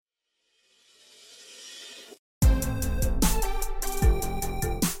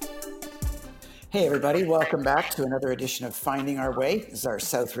Hey, everybody, welcome back to another edition of Finding Our Way. This is our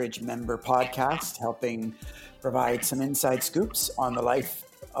Southridge member podcast, helping provide some inside scoops on the life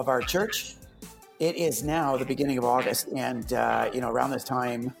of our church. It is now the beginning of August, and around this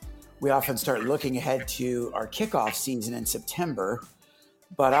time, we often start looking ahead to our kickoff season in September.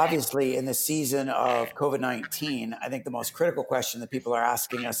 But obviously, in the season of COVID-19, I think the most critical question that people are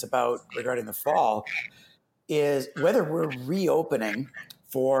asking us about regarding the fall is whether we're reopening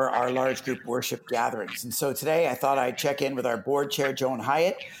for our large group worship gatherings. And so today I thought I'd check in with our board chair, Joan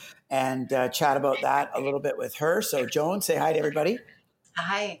Hyatt, and chat about that a little bit with her. So Joan, say hi to everybody.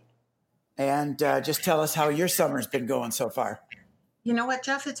 Hi. And just tell us how your summer's been going so far. You know what,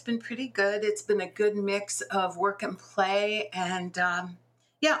 Jeff? It's been pretty good. It's been a good mix of work and play. And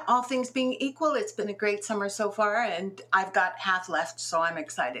all things being equal, it's been a great summer so far. And I've got half left, so I'm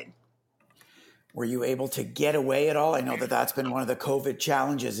excited. Were you able to get away at all? I know that that's been one of the COVID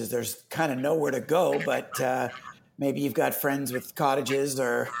challenges, is there's kind of nowhere to go, but maybe you've got friends with cottages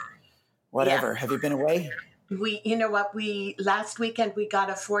or whatever. Yeah. Have you been away? Last weekend we got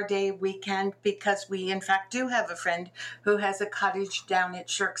a 4-day weekend because we in fact do have a friend who has a cottage down at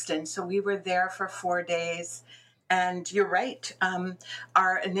Shirkston. So we were there for 4 days. And you're right.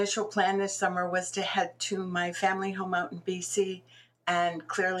 Our initial plan this summer was to head to my family home out in BC. And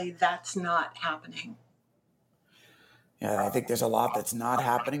clearly that's not happening. Yeah, I think there's a lot that's not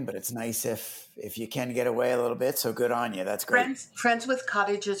happening, but it's nice if you can get away a little bit. So good on you. That's great. Friends with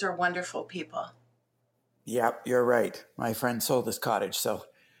cottages are wonderful people. Yep, you're right. My friend sold his cottage, so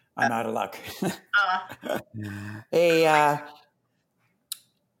I'm out of luck. Hey,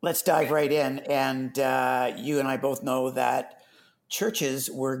 let's dive right in. And you and I both know that churches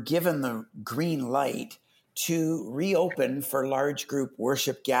were given the green light to reopen for large group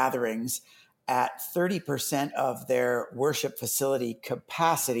worship gatherings at 30% of their worship facility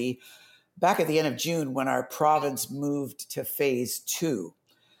capacity back at the end of June when our province moved to phase 2.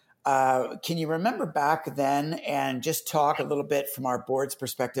 Can you remember back then and just talk a little bit from our board's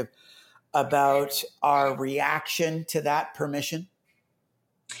perspective about our reaction to that permission?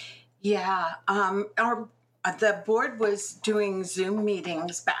 Yeah, the board was doing Zoom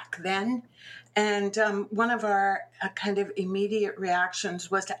meetings back then. And one of our kind of immediate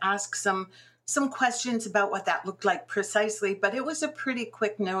reactions was to ask some questions about what that looked like precisely. But it was a pretty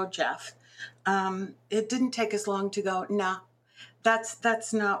quick no, Jeff. It didn't take us long to go, no,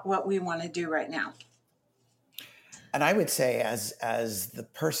 that's not what we want to do right now. And I would say as the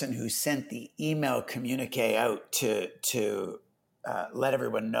person who sent the email communique out to let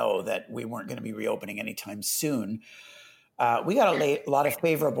everyone know that we weren't going to be reopening anytime soon, we got a lot of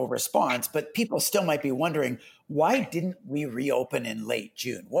favorable response, but people still might be wondering, why didn't we reopen in late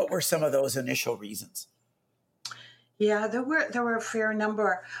June? What were some of those initial reasons? Yeah, there were a fair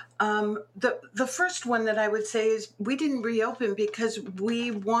number. The first one that I would say is we didn't reopen because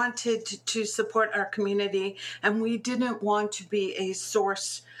we wanted to support our community and we didn't want to be a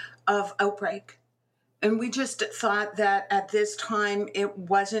source of outbreak. And we just thought that at this time it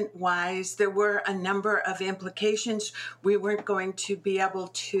wasn't wise. There were a number of implications. We weren't going to be able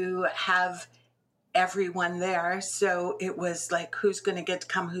to have everyone there. So it was like, who's going to get to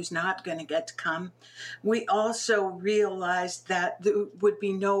come, who's not going to get to come. We also realized that there would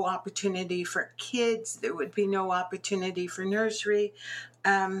be no opportunity for kids. There would be no opportunity for nursery.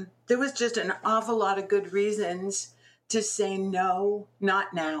 There was just an awful lot of good reasons to say no,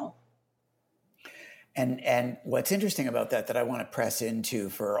 not now. And what's interesting about that I want to press into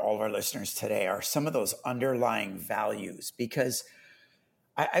for all of our listeners today are some of those underlying values, because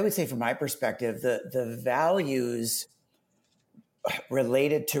I would say from my perspective, the values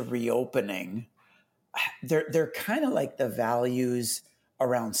related to reopening, they're kind of like the values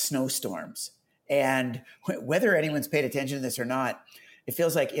around snowstorms. And whether anyone's paid attention to this or not, it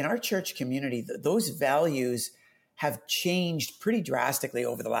feels like in our church community, those values have changed pretty drastically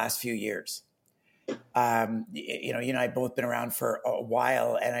over the last few years. You and I both been around for a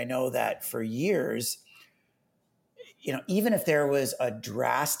while, and I know that for years, even if there was a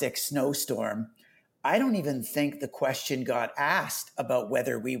drastic snowstorm, I don't even think the question got asked about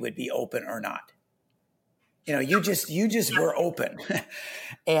whether we would be open or not. You just were open.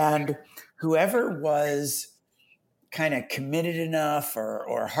 And whoever was kind of committed enough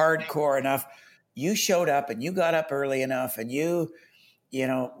or hardcore enough, you showed up and you got up early enough and you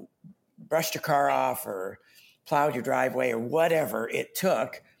brushed your car off or plowed your driveway or whatever it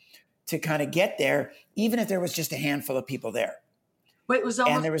took to kind of get there, even if there was just a handful of people there. Well, it was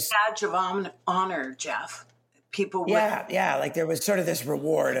almost a badge of honor, Jeff. People Yeah, like there was sort of this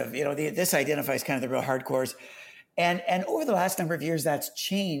reward of, this identifies kind of the real hardcores. And over the last number of years, that's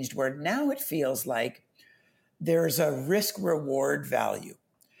changed where now it feels like there's a risk reward value.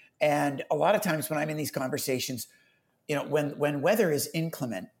 And a lot of times when I'm in these conversations, when weather is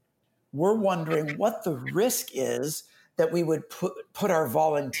inclement, we're wondering what the risk is that we would put our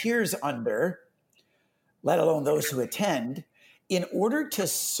volunteers under, let alone those who attend, in order to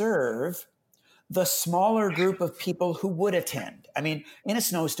serve the smaller group of people who would attend. I mean, in a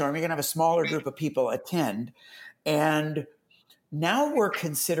snowstorm, you're going to have a smaller group of people attend. And now we're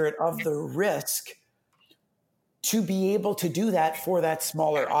considerate of the risk to be able to do that for that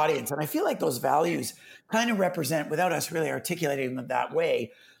smaller audience. And I feel like those values kind of represent, without us really articulating them that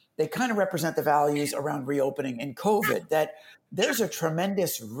way, they kind of represent the values around reopening in COVID, that there's a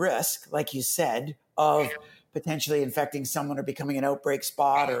tremendous risk, like you said, of potentially infecting someone or becoming an outbreak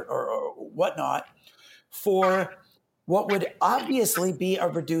spot or whatnot for what would obviously be a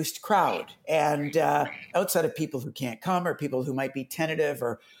reduced crowd. And outside of people who can't come or people who might be tentative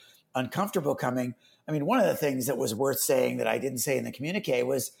or uncomfortable coming, I mean, one of the things that was worth saying that I didn't say in the communique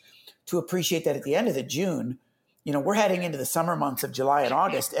was to appreciate that at the end of the June, we're heading into the summer months of July and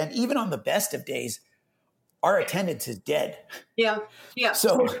August. And even on the best of days, our attendance is dead. Yeah. Yeah.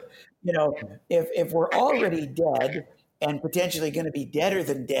 So, if we're already dead and potentially going to be deader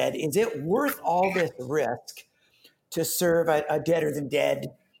than dead, is it worth all this risk to serve a deader than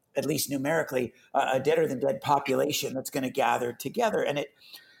dead, at least numerically, a deader than dead population that's going to gather together? And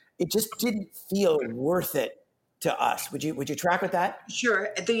it just didn't feel worth it to us. Would you track with that? Sure.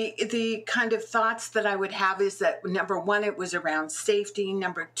 The kind of thoughts that I would have is that, number one, it was around safety.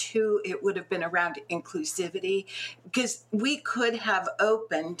 Number two, it would have been around inclusivity, because we could have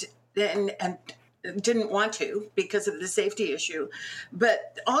opened and didn't want to because of the safety issue,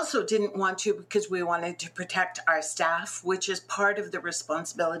 but also didn't want to because we wanted to protect our staff, which is part of the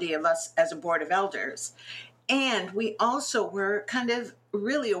responsibility of us as a board of elders. And we also were kind of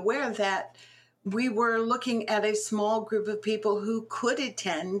really aware that we were looking at a small group of people who could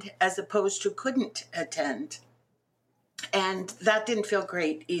attend as opposed to couldn't attend. And that didn't feel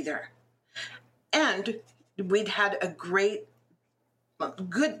great either. And we'd had a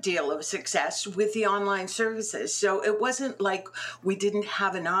good deal of success with the online services. So it wasn't like we didn't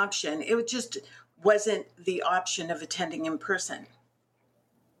have an option. It just wasn't the option of attending in person.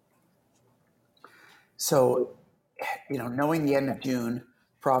 So, knowing the end of June,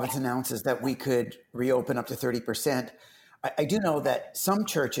 province announces that we could reopen up to 30%. I do know that some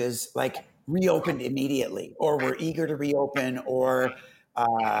churches reopened immediately or were eager to reopen or,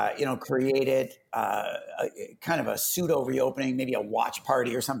 created kind of a pseudo reopening, maybe a watch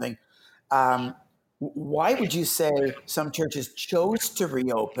party or something. Why would you say some churches chose to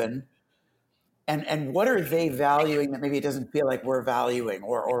reopen, and what are they valuing that maybe it doesn't feel like we're valuing,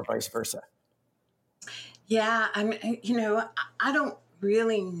 or vice versa? Yeah, I don't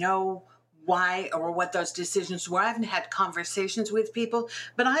really know why or what those decisions were. I haven't had conversations with people,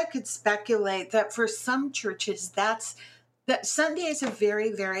 but I could speculate that for some churches, that Sunday is a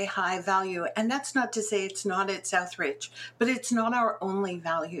very, very high value. And that's not to say it's not at Southridge, but it's not our only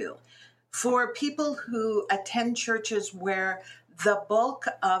value. For people who attend churches where the bulk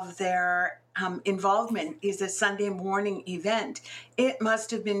of their involvement is a Sunday morning event, it must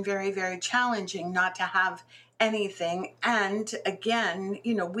have been very, very challenging not to have anything. And again,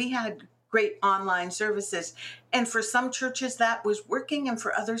 we had great online services. And for some churches that was working, and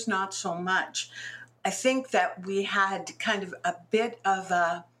for others not so much. I think that we had kind of a bit of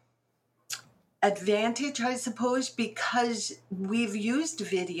a advantage, I suppose, because we've used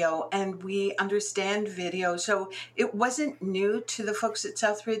video and we understand video. So it wasn't new to the folks at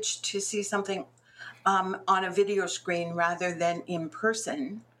Southridge to see something on a video screen rather than in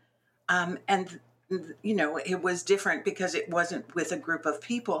person. And it was different because it wasn't with a group of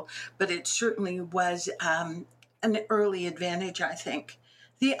people, but it certainly was an early advantage, I think.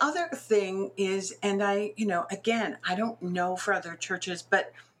 The other thing is, and again, I don't know for other churches,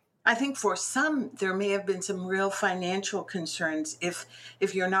 but I think for some, there may have been some real financial concerns.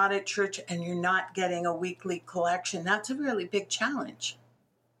 If you're not at church and you're not getting a weekly collection, that's a really big challenge.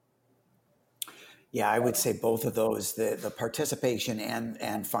 Yeah, I would say both of those, the participation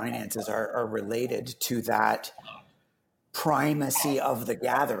and finances are related to that primacy of the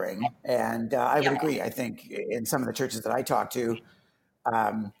gathering. And I would agree. I think in some of the churches that I talk to,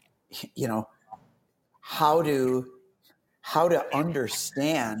 how to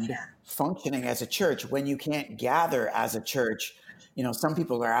understand functioning as a church when you can't gather as a church. Some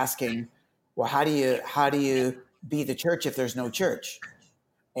people are asking, well, how do you be the church if there's no church?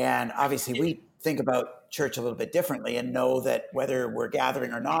 And obviously we think about church a little bit differently and know that whether we're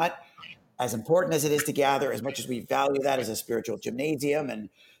gathering or not, as important as it is to gather, as much as we value that as a spiritual gymnasium and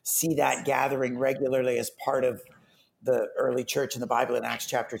see that gathering regularly as part of the early church in the Bible in Acts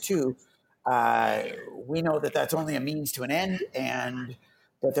chapter 2, we know that that's only a means to an end, and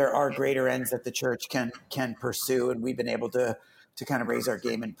that there are greater ends that the church can pursue, and we've been able to kind of raise our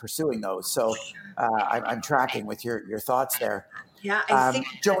game in pursuing those. So I'm tracking with your thoughts there. Yeah, I think,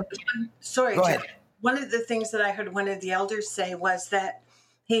 Joan, sorry, go Joe. ahead. One of the things that I heard one of the elders say was that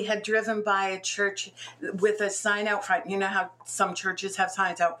he had driven by a church with a sign out front. You know how some churches have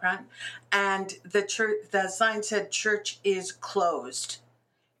signs out front, and the sign said "Church is closed."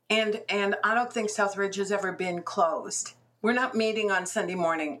 And I don't think Southridge has ever been closed. We're not meeting on Sunday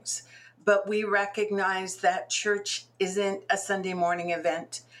mornings, but we recognize that church isn't a Sunday morning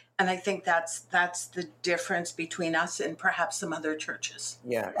event. And I think that's the difference between us and perhaps some other churches.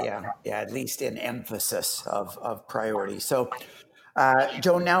 Yeah. At least in emphasis of priority. So,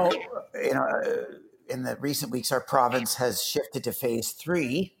 Joan, now, in the recent weeks, our province has shifted to phase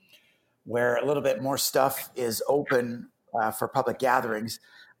 3, where a little bit more stuff is open for public gatherings.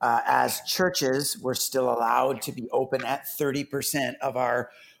 As churches, we're still allowed to be open at 30% of our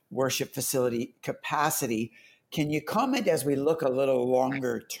worship facility capacity. Can you comment, as we look a little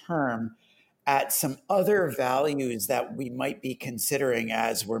longer term, at some other values that we might be considering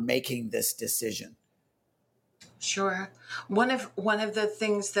as we're making this decision? Sure. One of the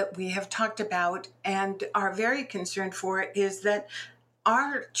things that we have talked about and are very concerned for is that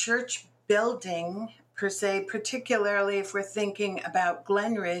our church building, per se, particularly if we're thinking about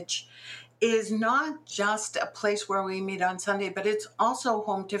Glenridge, is not just a place where we meet on Sunday, but it's also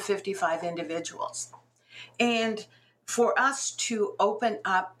home to 55 individuals. And for us to open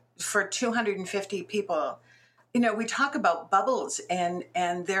up for 250 people, we talk about bubbles, and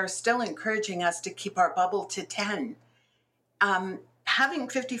they're still encouraging us to keep our bubble to 10. Having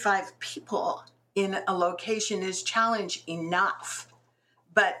 55 people in a location is challenge enough.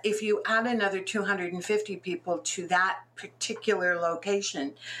 But if you add another 250 people to that particular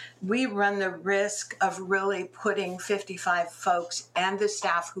location, we run the risk of really putting 55 folks and the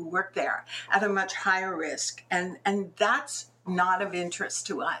staff who work there at a much higher risk. And that's not of interest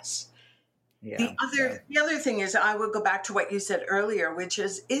to us. Yeah. The other thing is, I would go back to what you said earlier, which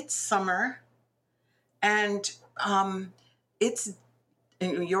is it's summer, and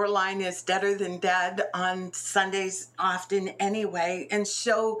your line is deader than dead on Sundays often anyway. And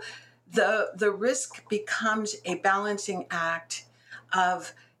so the risk becomes a balancing act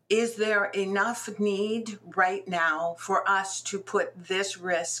of, is there enough need right now for us to put this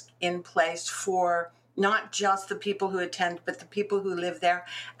risk in place for not just the people who attend, but the people who live there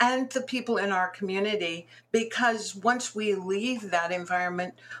and the people in our community? Because once we leave that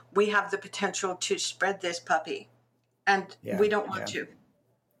environment, we have the potential to spread this puppy, and we don't want to.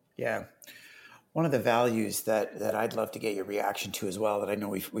 Yeah. One of the values that I'd love to get your reaction to as well, that I know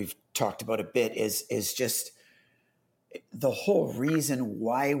we've talked about a bit, is just the whole reason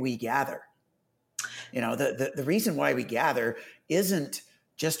why we gather. The reason why we gather isn't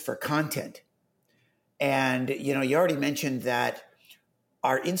just for content. And, you already mentioned that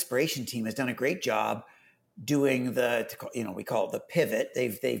our inspiration team has done a great job doing we call it the pivot.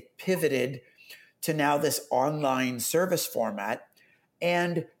 They've pivoted to now this online service format.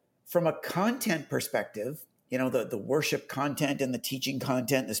 And from a content perspective, the worship content and the teaching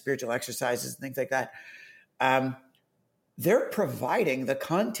content, the spiritual exercises and things like that, they're providing the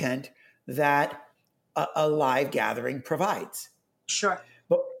content that a live gathering provides. Sure.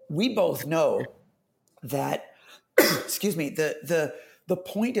 But we both know that, excuse me, the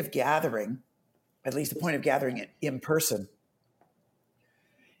point of gathering, at least the point of gathering in person,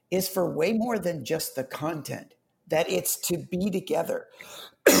 is for way more than just the content. That it's to be together.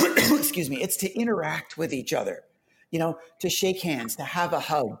 Excuse me. It's to interact with each other, to shake hands, to have a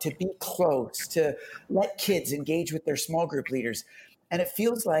hug, to be close, to let kids engage with their small group leaders. And it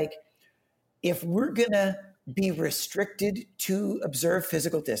feels like if we're going to be restricted to observe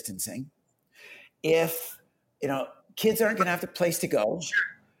physical distancing, if, kids aren't going to have a place to go. Sure.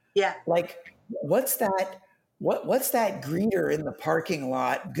 Yeah. Like, what's that greeter in the parking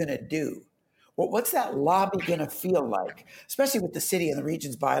lot going to do? What's that lobby going to feel like, especially with the city and the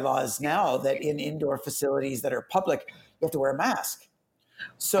region's bylaws now that in indoor facilities that are public, you have to wear a mask.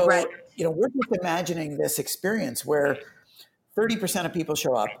 So, right. We're just imagining this experience where 30% of people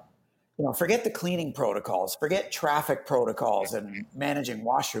show up, forget the cleaning protocols, forget traffic protocols and managing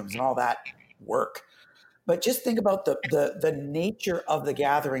washrooms and all that work. But just think about the nature of the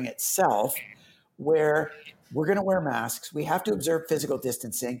gathering itself, where we're going to wear masks. We have to observe physical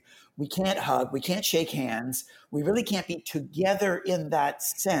distancing. We can't hug. We can't shake hands. We really can't be together in that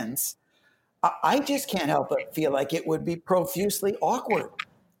sense. I just can't help but feel like it would be profusely awkward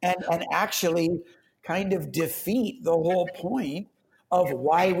and actually kind of defeat the whole point of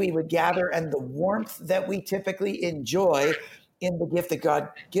why we would gather and the warmth that we typically enjoy in the gift that God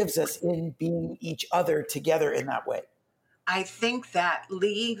gives us in being each other together in that way. I think that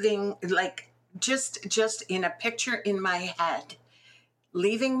leaving, like, just in a picture in my head,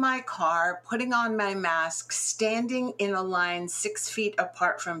 leaving my car, putting on my mask, standing in a line 6 feet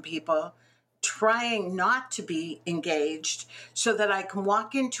apart from people, trying not to be engaged so that I can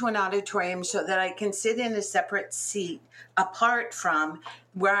walk into an auditorium, so that I can sit in a separate seat apart from,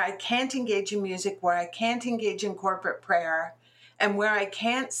 where I can't engage in music, where I can't engage in corporate prayer, and where I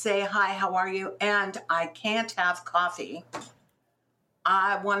can't say, hi, how are you? And I can't have coffee.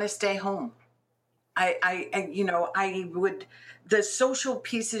 I want to stay home. I would, the social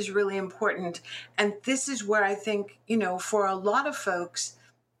piece is really important. And this is where I think, for a lot of folks,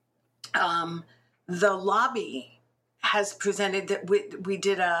 the lobby has presented that we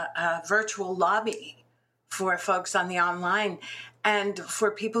did a virtual lobby for folks on the online. And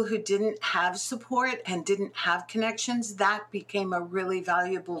for people who didn't have support and didn't have connections, that became a really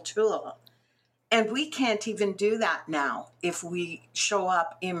valuable tool. And we can't even do that now if we show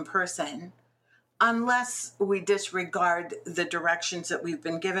up in person, unless we disregard the directions that we've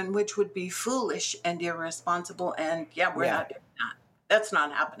been given, which would be foolish and irresponsible. And we're Yeah. not doing that. That's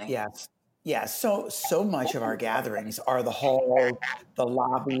not happening. Yes. Yeah. So much of our gatherings are the halls, the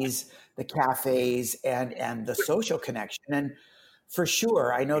lobbies, the cafes, and the social connection. And for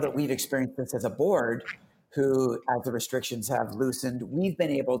sure, I know that we've experienced this as a board who, as the restrictions have loosened, we've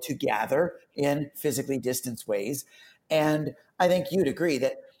been able to gather in physically distanced ways. And I think you'd agree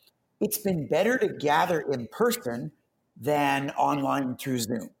that it's been better to gather in person than online through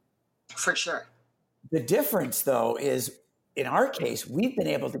Zoom. For sure. The difference, though, is in our case, we've been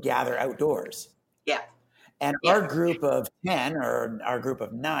able to gather outdoors. Yeah. And Yeah. our group of 10 or our group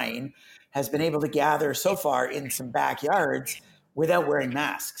of 9 has been able to gather so far in some backyards without wearing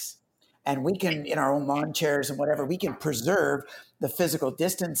masks. And we can, in our own lawn chairs and whatever, we can preserve the physical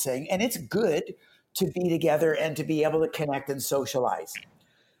distancing. And it's good to be together and to be able to connect and socialize.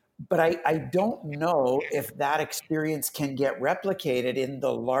 But I don't know if that experience can get replicated in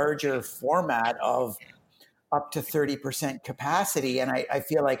the larger format of up to 30% capacity. And I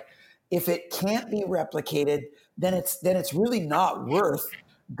feel like if it can't be replicated, then it's really not worth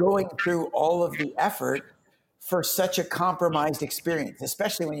going through all of the effort for such a compromised experience,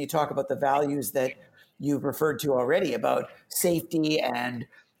 especially when you talk about the values that you've referred to already about safety and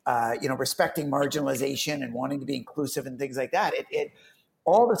respecting marginalization and wanting to be inclusive and things like that. It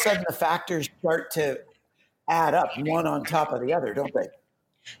all of a sudden the factors start to add up one on top of the other, don't they?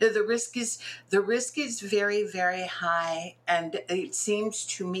 The risk is very, very high, and it seems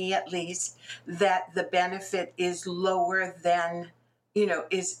to me, at least, that the benefit is lower than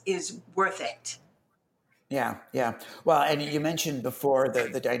is worth it. Yeah, yeah. Well, and you mentioned before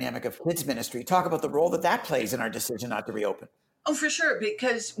the dynamic of kids ministry. Talk about the role that plays in our decision not to reopen. Oh, for sure,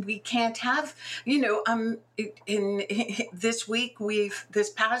 because we can't have, in this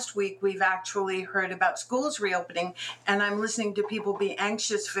past week, we've actually heard about schools reopening, and I'm listening to people be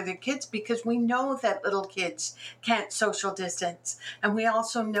anxious for their kids because we know that little kids can't social distance. And we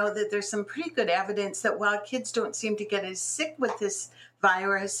also know that there's some pretty good evidence that while kids don't seem to get as sick with this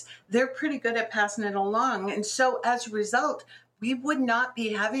virus, they're pretty good at passing it along. And so as a result, we would not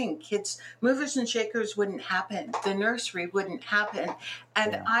be having kids. Movers and shakers wouldn't happen. The nursery wouldn't happen.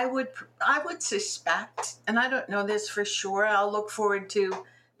 And Yeah. I would suspect, and I don't know this for sure, I'll look forward to,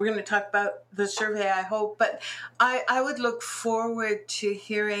 we're going to talk about the survey, I hope, but I would look forward to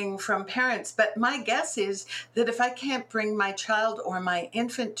hearing from parents. But my guess is that if I can't bring my child or my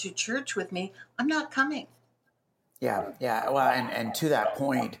infant to church with me, I'm not coming. Yeah, yeah. Well, and to that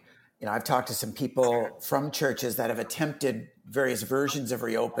point, I've talked to some people from churches that have attempted various versions of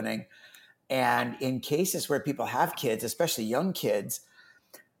reopening. And in cases where people have kids, especially young kids,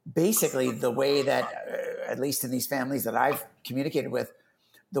 basically the way that, at least in these families that I've communicated with,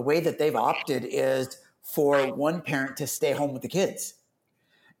 the way that they've opted is for one parent to stay home with the kids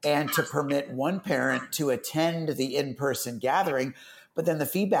and to permit one parent to attend the in-person gathering. But then the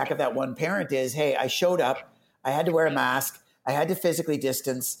feedback of that one parent is, hey, I showed up, I had to wear a mask, I had to physically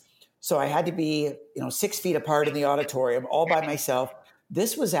distance. So I had to be, 6 feet apart in the auditorium all by myself.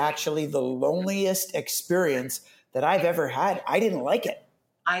 This was actually the loneliest experience that I've ever had. I didn't like it.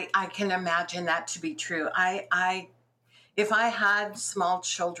 I can imagine that to be true. If I had small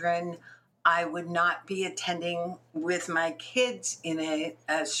children, I would not be attending with my kids in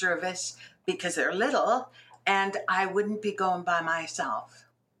a service because they're little, and I wouldn't be going by myself.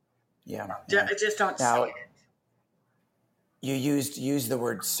 Yeah. I just don't see Now, it. you used the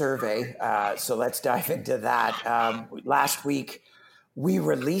word survey, so let's dive into that. Last week, we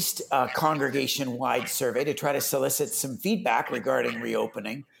released a congregation-wide survey to try to solicit some feedback regarding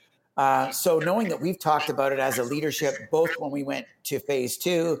reopening. So knowing that we've talked about it as a leadership, both when we went to phase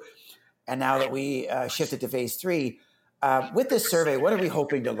 2 and now that we shifted to phase 3, with this survey, what are we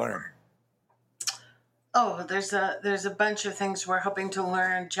hoping to learn? Oh, there's a bunch of things we're hoping to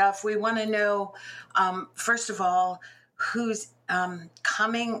learn, Jeff. We want to know, first of all, who's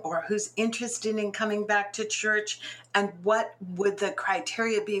coming or who's interested in coming back to church, and what would the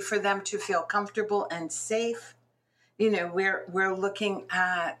criteria be for them to feel comfortable and safe. We're looking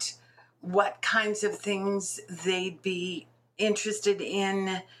at what kinds of things they'd be interested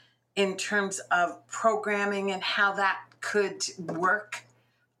in terms of programming and how that could work.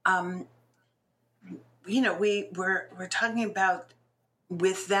 We're talking about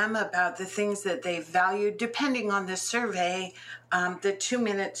with them about the things that they value, depending on the survey. The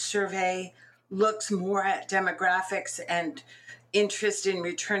 2-minute survey looks more at demographics and interest in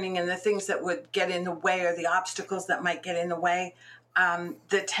returning and the things that would get in the way or the obstacles that might get in the way. The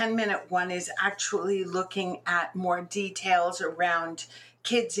 10-minute one is actually looking at more details around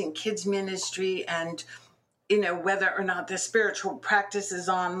kids and kids ministry and whether or not the spiritual practices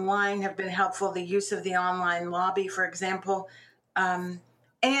online have been helpful, the use of the online lobby, for example. And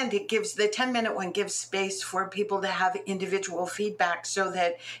it gives the 10-minute one gives space for people to have individual feedback so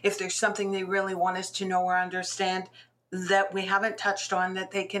that if there's something they really want us to know or understand that we haven't touched on,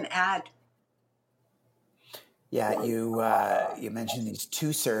 that they can add. Yeah, you mentioned these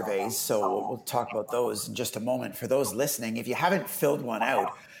 2 surveys, so we'll talk about those in just a moment. For those listening, if you haven't filled one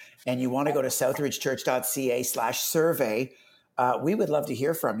out and you want to go to southridgechurch.ca/survey, we would love to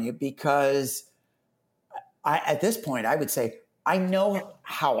hear from you, because at this point, I would say, I know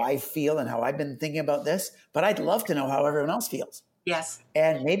how I feel and how I've been thinking about this, but I'd love to know how everyone else feels. Yes.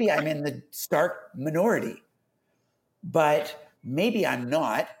 And maybe I'm in the stark minority, but maybe I'm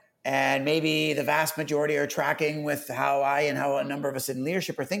not. And maybe the vast majority are tracking with how I and how a number of us in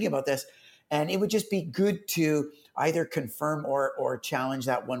leadership are thinking about this. And it would just be good to either confirm or challenge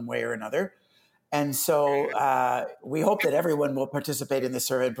that one way or another. And so we hope that everyone will participate in this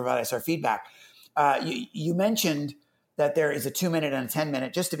survey and provide us our feedback. You mentioned that there is a 2-minute and a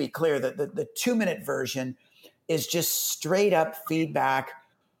 10-minute. Just to be clear, the 2-minute version is just straight up feedback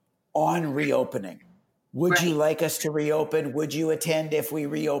on reopening. Would you like us to reopen? Would you attend if we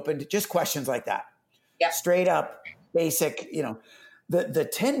reopened? Just questions like that. Yeah. Straight up, basic, The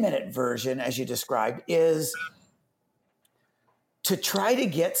 10-minute version, as you described, is to try to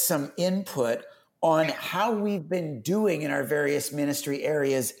get some input on how we've been doing in our various ministry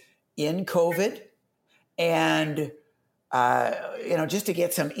areas in COVID, and just to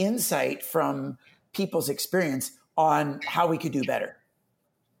get some insight from people's experience on how we could do better.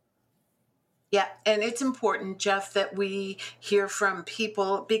 Yeah, and it's important, Jeff, that we hear from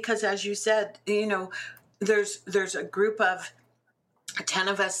people because, as you said, there's a group of 10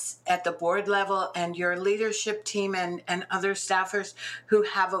 of us at the board level and your leadership team and other staffers who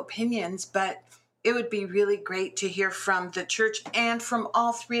have opinions, but it would be really great to hear from the church and from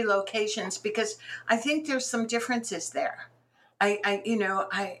all 3 locations, because I think there's some differences there.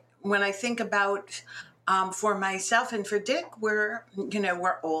 When I think about for myself and for Dick, we're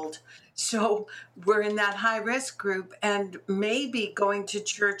old. So we're in that high risk group, and maybe going to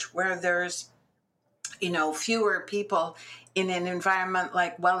church where there's, fewer people in an environment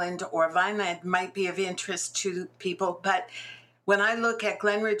like Welland or Vineland might be of interest to people. But when I look at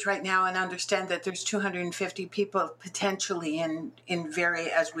Glenridge right now and understand that there's 250 people potentially in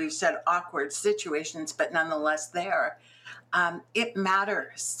very, as we've said, awkward situations, but nonetheless there, it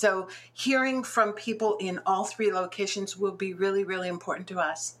matters. So hearing from people in all 3 locations will be really, really important to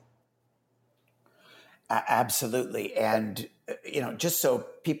us. Absolutely. And, just so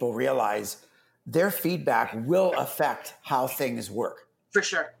people realize, their feedback will affect how things work. For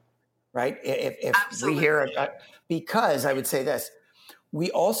sure. Right? If we hear, because I would say this, we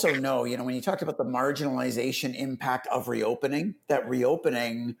also know, when you talked about the marginalization impact of reopening, that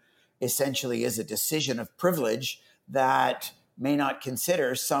reopening essentially is a decision of privilege that may not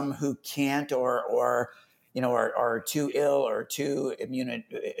consider some who can't or are too ill or too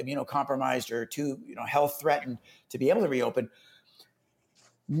immunocompromised or too health threatened to be able to reopen.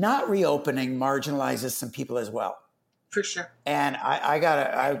 Not reopening marginalizes some people as well. For sure. And I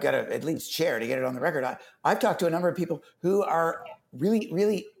gotta at least share to get it on the record. I've talked to a number of people who are really,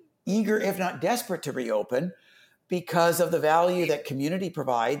 really eager, if not desperate, to reopen because of the value that community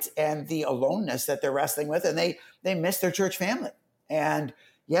provides and the aloneness that they're wrestling with, and they miss their church family. And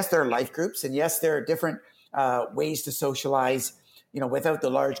yes, there are life groups, and yes, there are different ways to socialize, without the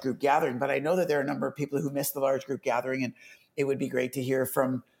large group gathering. But I know that there are a number of people who miss the large group gathering, and it would be great to hear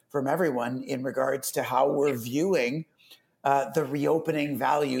from everyone in regards to how we're viewing the reopening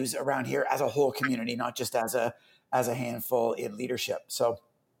values around here as a whole community, not just as a handful in leadership. So,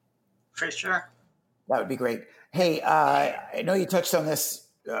 for sure, that would be great. Hey, I know you touched on this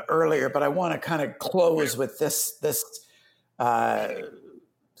earlier, but I want to kind of close with this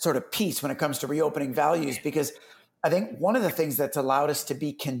sort of piece when it comes to reopening values, because I think one of the things that's allowed us to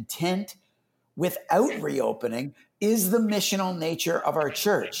be content without reopening is the missional nature of our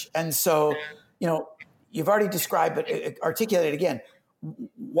church. And so, you've already described, but articulate it again.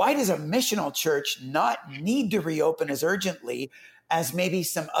 Why does a missional church not need to reopen as urgently as maybe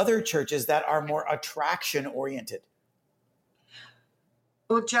some other churches that are more attraction oriented?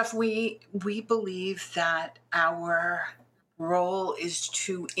 Well, Jeff, we believe that our role is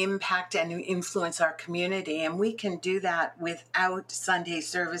to impact and influence our community, and we can do that without Sunday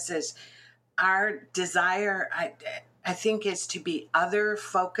services. Our desire, I think, is to be other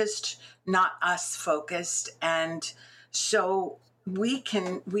focused, not us focused, and so we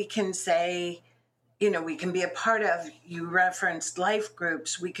can say, we can be a part of, you referenced life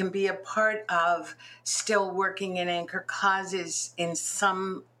groups, we can be a part of still working in anchor causes in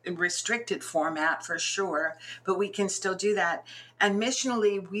some restricted format for sure, but we can still do that. And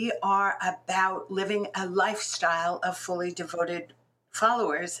missionally, we are about living a lifestyle of fully devoted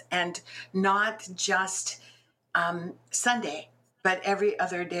followers, and not just Sunday, but every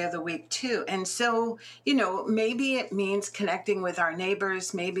other day of the week too. And so, maybe it means connecting with our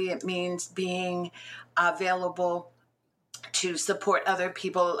neighbors. Maybe it means being available to support other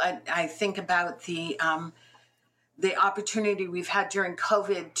people. I think about the opportunity we've had during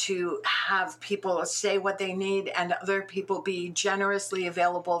COVID to have people say what they need and other people be generously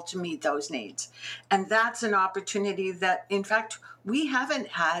available to meet those needs. And that's an opportunity that, in fact, we haven't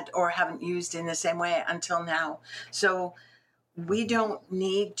had or haven't used in the same way until now. So we don't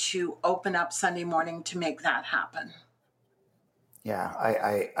need to open up Sunday morning to make that happen. Yeah,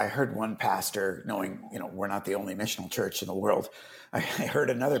 I heard one pastor, knowing we're not the only missional church in the world. I heard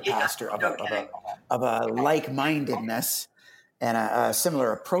another pastor of a like-mindedness and a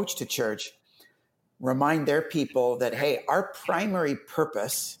similar approach to church remind their people that, hey, our primary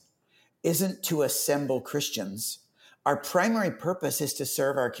purpose isn't to assemble Christians. Our primary purpose is to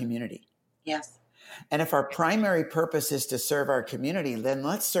serve our community. Yes. And if our primary purpose is to serve our community, then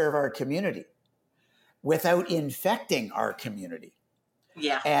let's serve our community without infecting our community.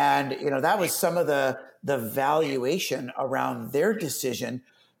 Yeah. And, that was some of the valuation around their decision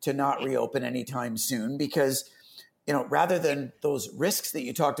to not reopen anytime soon, because, rather than those risks that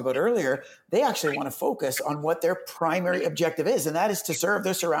you talked about earlier, they actually want to focus on what their primary objective is, and that is to serve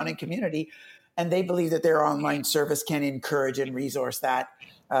their surrounding community. And they believe that their online service can encourage and resource that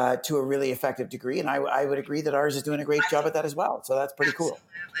to a really effective degree. And I would agree that ours is doing a great job at that as well. So that's pretty cool.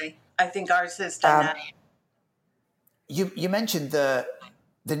 Absolutely. I think ours has done that. You mentioned the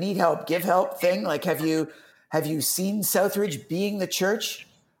need help, give help thing. Like, have you seen Southridge being the church,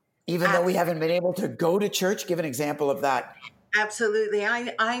 even though we haven't been able to go to church? Give an example of that. Absolutely.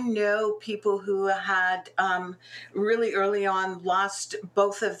 I know people who had really early on lost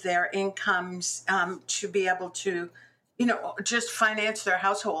both of their incomes to be able to, just finance their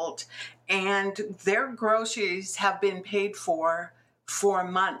household. And their groceries have been paid for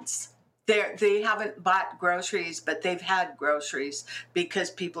months. They haven't bought groceries, but they've had groceries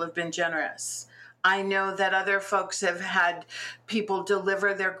because people have been generous. I know that other folks have had people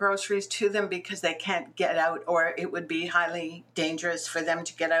deliver their groceries to them because they can't get out, or it would be highly dangerous for them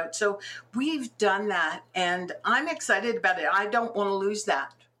to get out. So we've done that, and I'm excited about it. I don't want to lose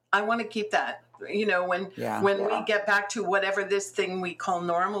that. I want to keep that. When we get back to whatever this thing we call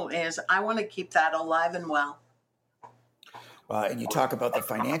normal is, I want to keep that alive and well. And you talk about the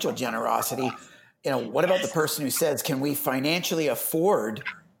financial generosity. What about the person who says, can we financially afford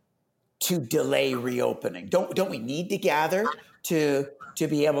to delay reopening? Don't we need to gather to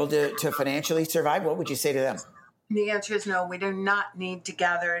be able to financially survive? What would you say to them? The answer is no. We do not need to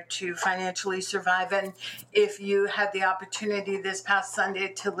gather to financially survive. And if you had the opportunity this past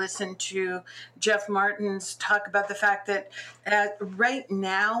Sunday to listen to Jeff Martin's talk about the fact that right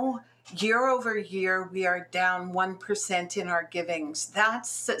now, year over year, we are down 1% in our givings.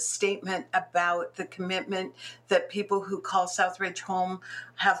 That's a statement about the commitment that people who call Southridge home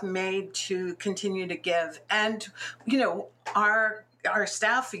have made to continue to give. And, our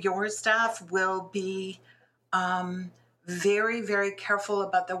staff, your staff, will be very, very careful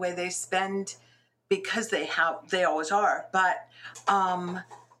about the way they spend, because they always are. But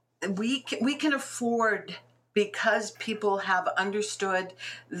we can afford, because people have understood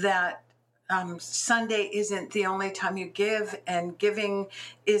that Sunday isn't the only time you give, and giving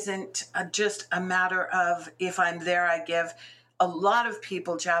isn't just a matter of if I'm there, I give. A lot of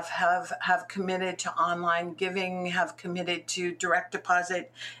people, Jeff, have committed to online giving, have committed to direct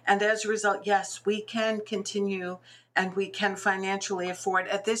deposit. And as a result, yes, we can continue and we can financially afford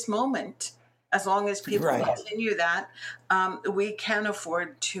at this moment, as long as people Right. continue that, we can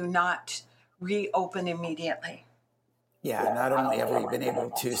afford to not reopen immediately. Yeah, not only have we been able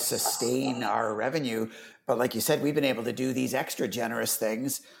to sustain our revenue, but like you said, we've been able to do these extra generous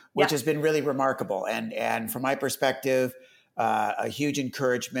things, which Yeah. has been really remarkable. And from my perspective, a huge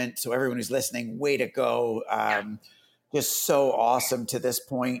encouragement. So everyone who's listening, way to go! Just so awesome to this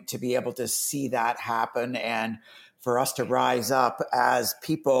point to be able to see that happen, and for us to rise up as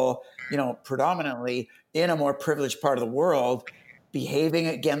people, predominantly in a more privileged part of the world, behaving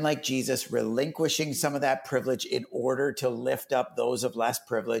again like Jesus, relinquishing some of that privilege in order to lift up those of less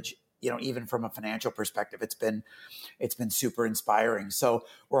privilege, even from a financial perspective. It's been super inspiring. So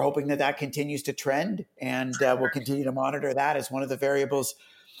we're hoping that continues to trend, and we'll continue to monitor that as one of the variables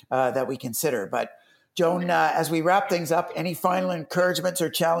that we consider. But Joan, as we wrap things up, any final encouragements or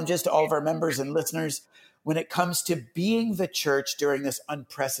challenges to all of our members and listeners when it comes to being the church during this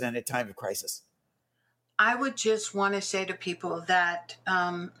unprecedented time of crisis? I would just want to say to people that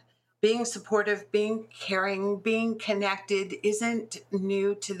being supportive, being caring, being connected isn't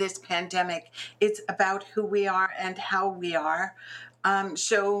new to this pandemic. It's about who we are and how we are.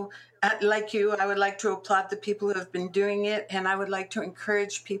 Like you, I would like to applaud the people who have been doing it, and I would like to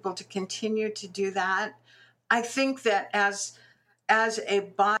encourage people to continue to do that. I think that as a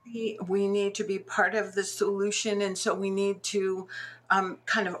body, we need to be part of the solution. And so we need to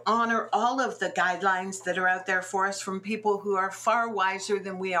kind of honor all of the guidelines that are out there for us from people who are far wiser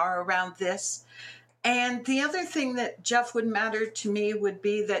than we are around this. And the other thing that, Jeff, would matter to me would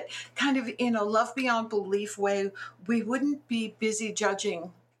be that, kind of in a love beyond belief way, we wouldn't be busy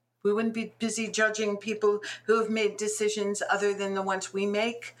judging. We wouldn't be busy judging people who have made decisions other than the ones we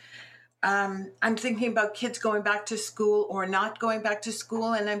make. I'm thinking about kids going back to school or not going back to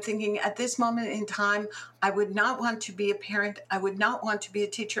school. And I'm thinking, at this moment in time, I would not want to be a parent. I would not want to be a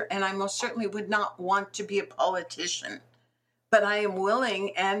teacher. And I most certainly would not want to be a politician. But I am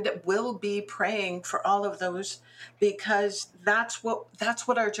willing and will be praying for all of those, because that's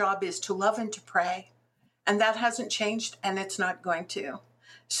what our job is, to love and to pray. And that hasn't changed, and it's not going to.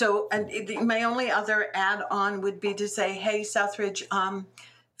 So, my only other add on would be to say, hey, Southridge,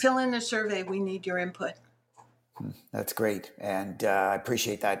 fill in the survey. We need your input. That's great. And I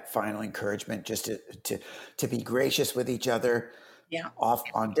appreciate that final encouragement, just to be gracious with each other. Yeah. Off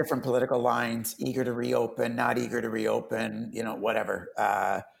on different political lines, eager to reopen, not eager to reopen, whatever.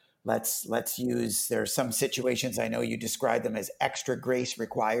 Let's use, there are some situations, I know you describe them as extra grace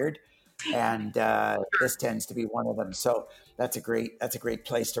required. And this tends to be one of them. So that's a great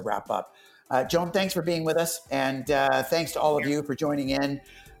place to wrap up. Joan, thanks for being with us. And thanks to all of you for joining in.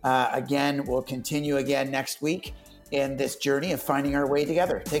 Again, we'll continue again next week in this journey of finding our way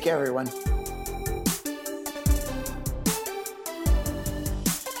together. Take care, everyone.